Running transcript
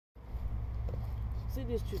See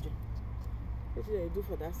these children. What do they do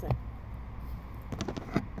for that side?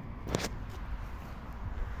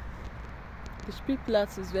 The street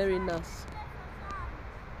plants is very nice.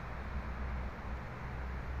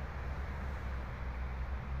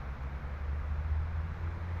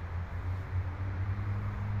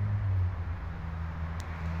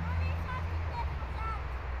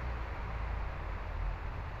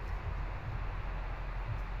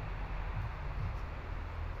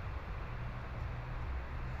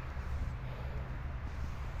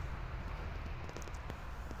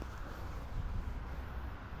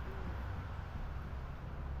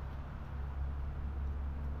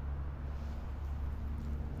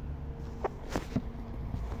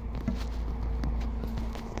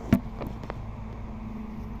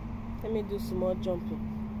 Let me do some more jumping.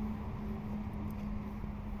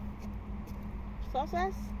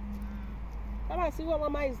 Success? Come and see what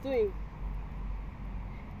Mama is doing.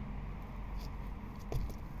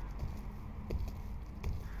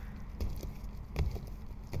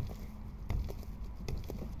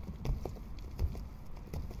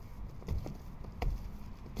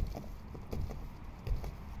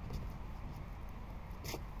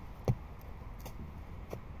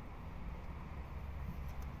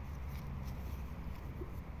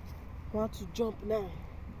 I want to jump now.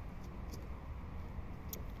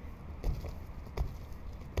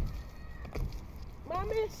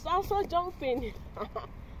 Mommy is also jumping.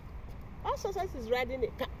 Our Success is riding a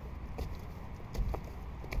car.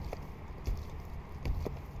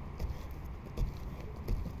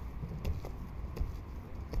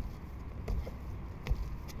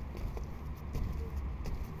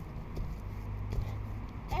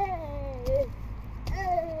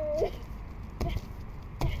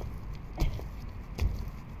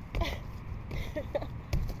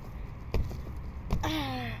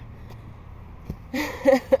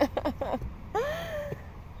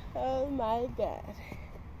 Oh my God.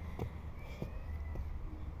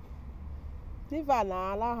 Diva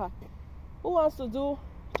na alaha. Who wants to do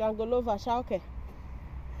Jangolova Shauke?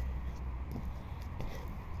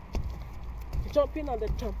 Jumping on the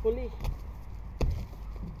trampoline.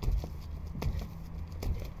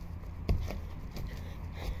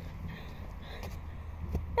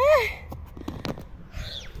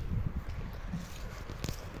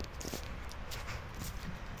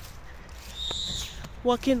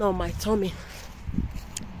 Working on my tummy.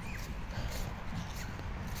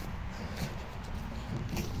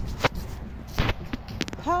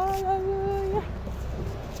 Hallelujah.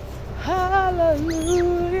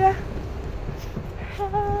 Hallelujah.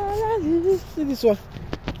 Hallelujah. See this one.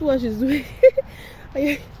 See what she's doing.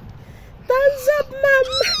 Thumbs up, mom.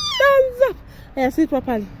 Thumbs up. I see it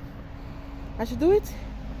properly. I should do it?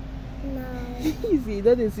 No. Easy. You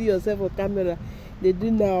don't see yourself on camera. They do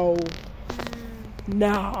now.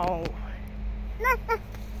 Now.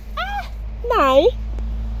 Nai,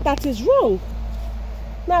 that is wrong.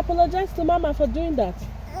 Now apologize to Mama for doing that.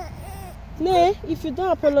 Nay, if you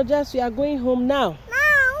don't apologize, you are going home now.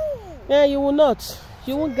 No. Yeah, you will not.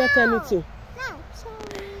 You won't get anything. No,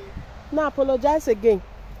 sorry. Now apologize again.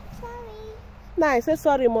 Sorry. Nai, say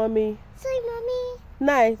sorry, Mommy. Sorry, Mommy.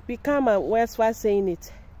 Nai, be calm and where's why saying it?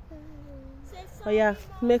 Say Oh sorry, yeah,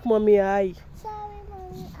 Mommy. make Mommy eye. Sorry,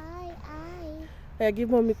 Mommy. Oh yeah, give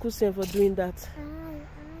Mommy cushion for doing that. I.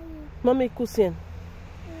 Mommy cushion.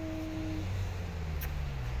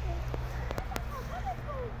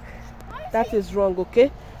 That is wrong,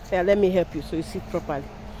 okay? Yeah, let me help you so you sit properly.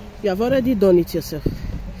 You have already done it yourself.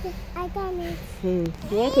 I done it.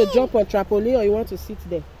 You want to jump on trampoline or you want to sit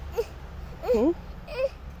there?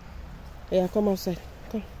 Yeah, come outside.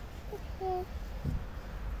 Come.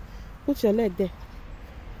 Put your leg there.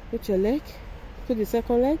 Put your leg. Put the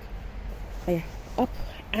second leg. Oh, yeah. Up.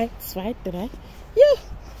 Right. Right. Right. Yeah.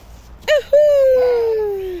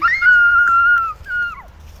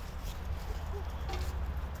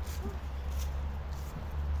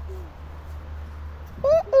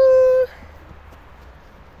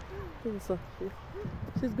 So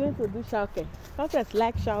she's going to do shauke. Shauke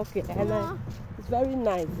like shauke, and it's very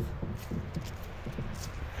nice.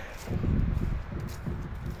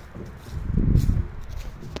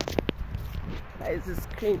 Why is the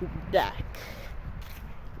screen dark?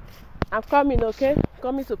 I'm coming, okay? I'm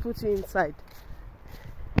coming to put you inside.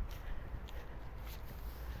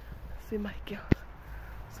 See my girl.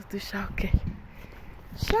 So do shauke.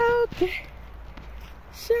 Shauke.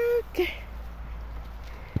 Shauke.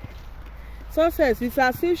 Success, it's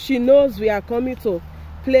as if she knows we are coming to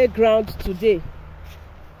playground today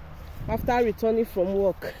after returning from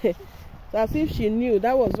work. It's as if she knew.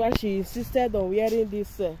 That was why she insisted on wearing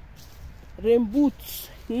this rain boots.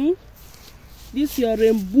 this your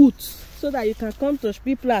rain boot so that you can come to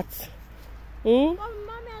Spielplatz. Mommy,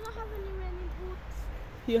 I don't have any rainy boots.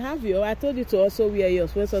 You have your. I told you to also wear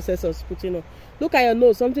yours when Success was putting on. Look at your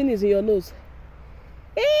nose. Something is in your nose.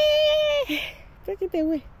 Hey, take it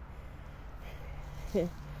away.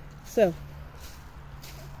 So,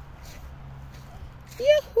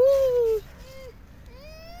 yoo-hoo!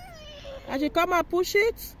 I should come and push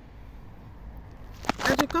it.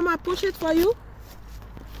 I should come and push it for you.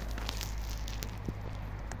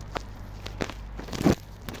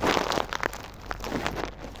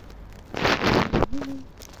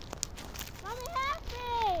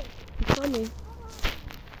 Mommy,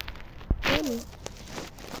 help me!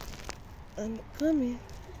 I'm coming. Coming. I'm coming.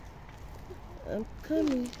 I'm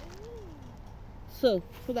coming. So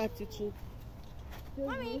that you too.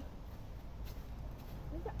 Mommy!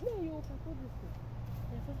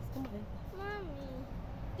 Mommy,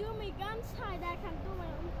 do me gun side, I can do my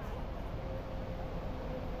own side.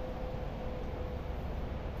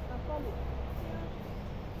 I'm coming.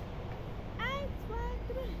 I swear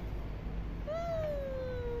to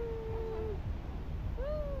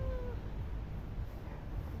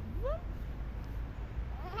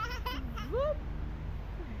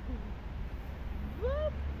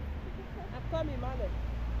I'm coming, Manuel.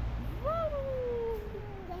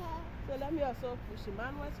 So let me also push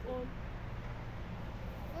Emmanuel's on.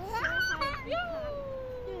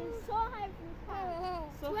 So high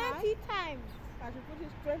So 20 high? times. I should put it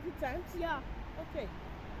 20 times? Yeah. Okay.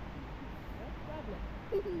 No problem.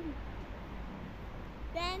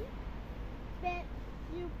 Then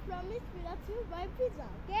you promise me that you buy pizza,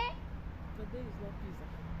 okay? Today is not pizza.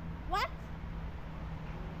 What?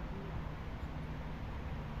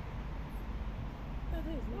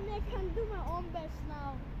 Today is not. Mommy, I can do my own best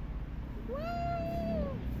now. Wow!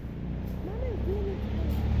 Mama is doing it.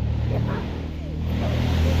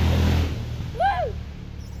 Woo!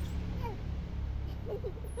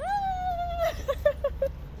 Mommy,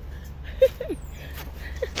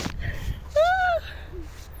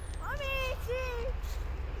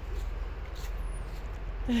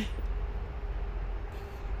 see?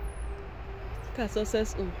 Look at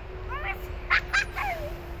Success. Mommy,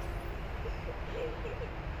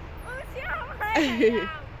 see how high I am.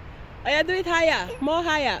 Oh, yeah, do it higher, more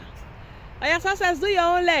higher. Oh, yeah, Success, do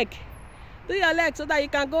your own leg. Do your leg so that you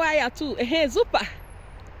can go higher too. Hey, Zupa.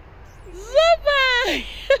 Zupa!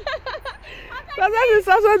 Success is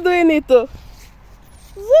also doing it too.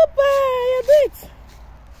 Zupa, you do it.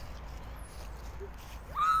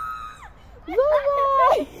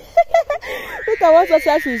 Zupa! Look at what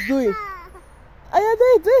Success is doing. Oh, yeah,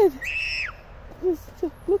 do it.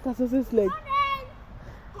 Just look at Success' leg.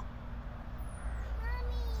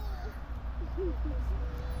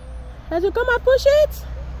 As you come and push it.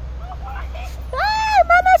 Hey,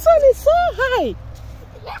 Mama's one is so high.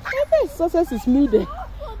 I think Success is needed.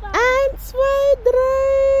 And zwei,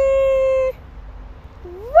 drei.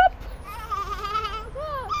 Whoop.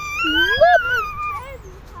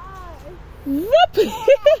 Whoop.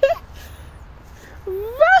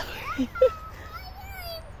 Whoop.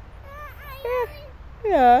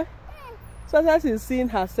 Yeah. Success is seeing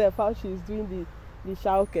herself how she's doing the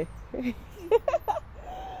shauke.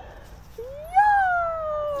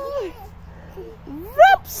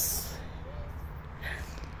 Whoops!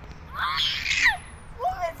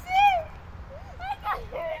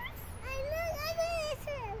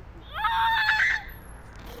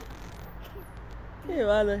 Hey,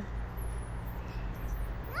 Mano.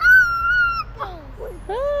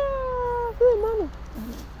 Ah, hey, Mano.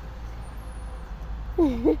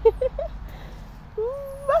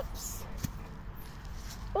 Whoops!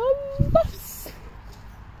 Whoops!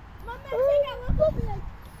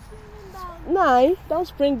 No, don't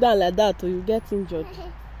spring down like that or you get injured.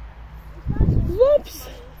 Whoops!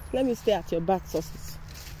 Let me stay at your back, Success.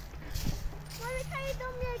 Mommy, can you do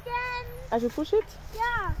me again? I should push it?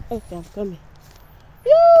 Yeah. Okay, I'm coming.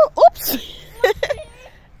 You! Oops! I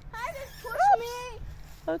just push me.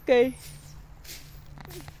 Okay.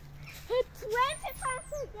 Hit 20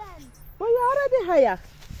 times again. Well, you're already higher.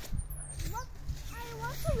 What? I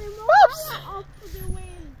want to remove Oops! power up to the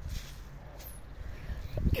wind.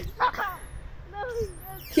 No,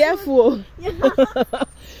 that's Careful. Yeah. Mommy,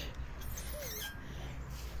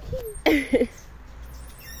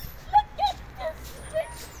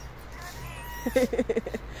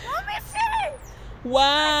 see!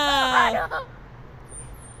 Wow.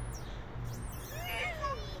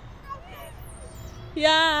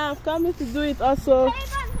 Yeah, I'm coming to do it also.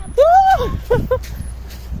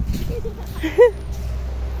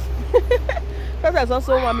 Success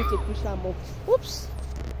also want me to push her more. Oops.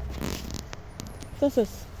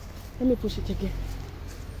 Success. Let me push it again.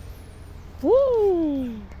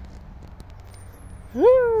 Woo!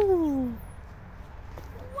 Woo!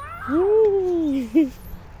 Woo!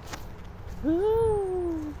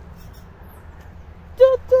 Woo!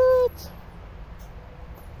 Toot toot!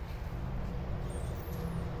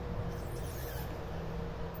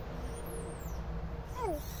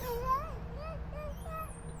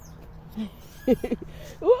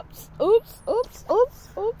 Oops, oops, oops, oops,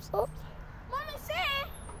 oops, oops. Mommy, see?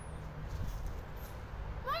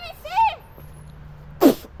 Mommy, see?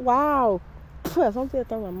 Wow. Something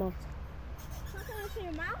out of my mouth. Something in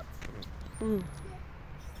your mouth? Mm.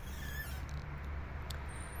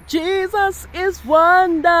 Jesus is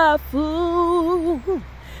wonderful.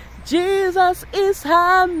 Jesus is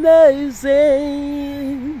amazing.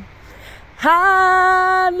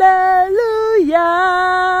 Hallelujah.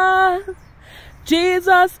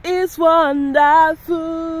 Jesus is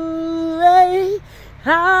wonderful. Hey.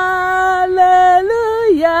 Hallelujah.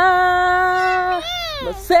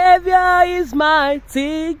 My Savior is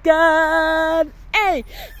mighty God. Hey.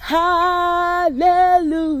 Hallelujah.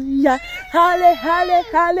 Halle, halle,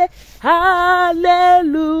 halle.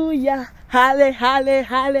 Hallelujah. Halle, halle,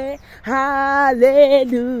 halle.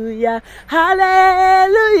 Hallelujah.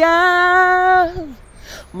 Hallelujah.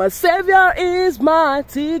 My Savior is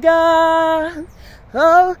mighty God.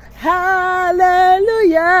 Oh,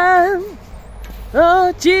 hallelujah.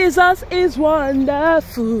 Oh, Jesus is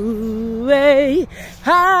wonderful. Hey.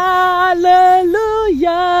 Hallelujah.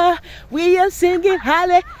 We are singing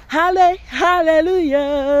halle, halle,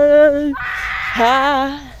 hallelujah.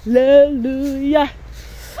 Hallelujah.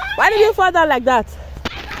 Why did you fall down like that?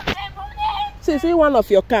 See, one of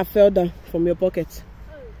your car fell down from your pocket.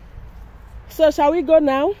 So shall we go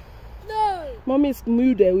now? No. Mommy is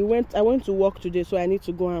muted. I went to work today, so I need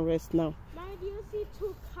to go and rest now. Mommy, do you see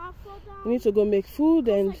 2 cars fall down? I need to go make food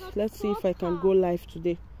and let's see if I can go live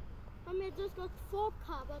today. Mommy, I just got 4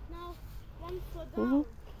 cars, but now 1 fell down.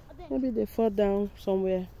 Maybe they fall down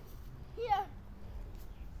somewhere. Here.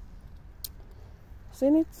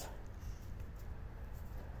 Seen it?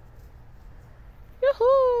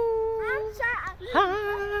 Yoo-hoo!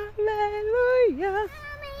 Hallelujah!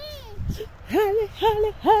 Halle,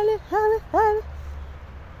 halle, halle, halle, halle.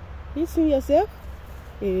 You see yourself?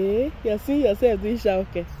 Eh? You see yourself doing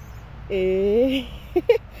shauke? Eh?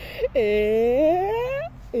 Eh?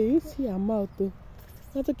 You see your mouth though. You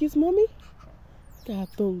want to kiss mommy? Look at her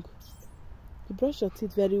tongue. You brush your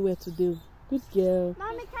teeth very well today. Good girl.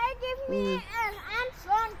 Mommy, can you give me an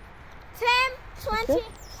answer on 10, 20, Okay.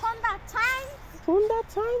 100 times? 100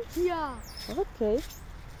 times? Yeah. Okay.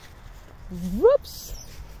 Whoops.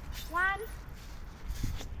 1,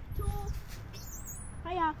 2, 3.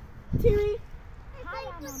 Hiya,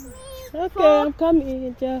 Mommy. Okay, I'm coming,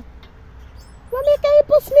 Angel. Mommy, can you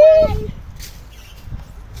push me?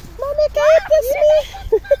 Mommy, can you push me?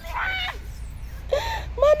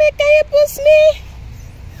 Mommy, can you push me?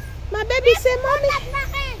 My baby say, Mommy.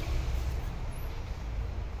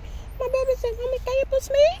 My baby say, Mommy, can you push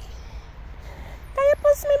me? Can you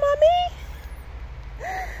push me, Mommy?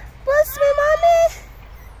 Push me, Mommy.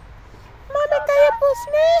 Mommy, can you push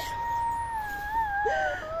me?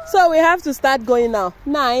 So we have to start going now.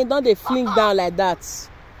 Nah, don't they fling down like that.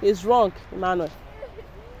 It's wrong, Emmanuel.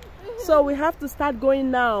 So we have to start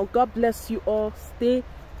going now. God bless you all. Stay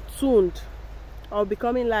tuned. I'll be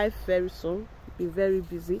coming live very soon. Be very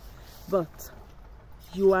busy. But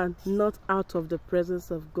you are not out of the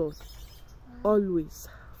presence of God. Always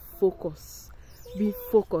focus. Be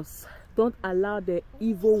focused. Don't allow the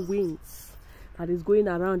evil winds that is going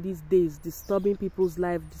around these days, disturbing people's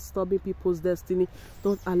life, disturbing people's destiny.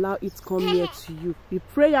 Don't allow it to come near to you. Be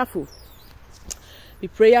prayerful. Be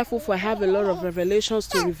prayerful, for I have a lot of revelations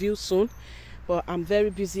to reveal soon. But I'm very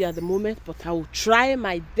busy at the moment. But I will try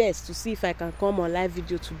my best to see if I can come on live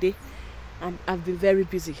video today. I've been very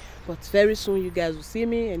busy. But very soon you guys will see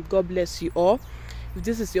me. And God bless you all. If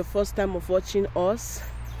this is your first time of watching us,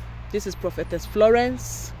 this is Prophetess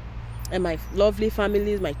Florence and my lovely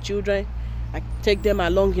family, my children. I take them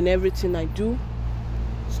along in everything I do.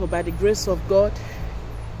 So by the grace of God,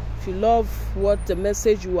 if you love what the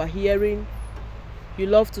message you are hearing, you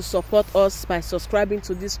love to support us by subscribing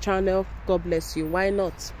to this channel, God bless you. Why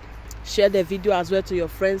not share the video as well to your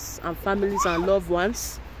friends and families and loved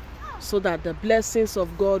ones, so that the blessings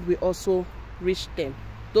of God will also reach them.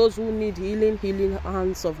 Those who need healing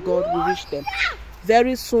hands of God will reach them.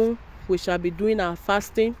 Very soon we shall be doing our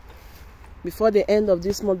fasting. Before the end of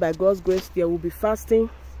this month, by God's grace, there will be fasting.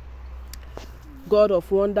 God of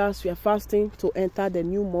wonders, we are fasting to enter the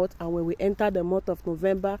new month. And when we enter the month of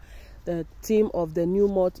November, the theme of the new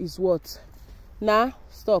month is what? Nah,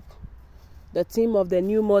 stop. The theme of the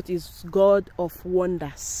new month is God of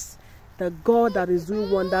wonders. The God that is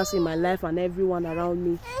doing wonders in my life and everyone around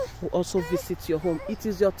me will also visit your home. It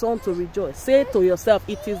is your turn to rejoice. Say to yourself,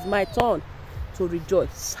 it is my turn to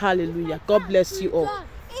rejoice. Hallelujah. God bless you all.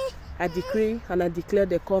 I decree and I declare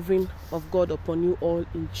the covering of God upon you all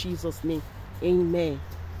in Jesus' name. Amen.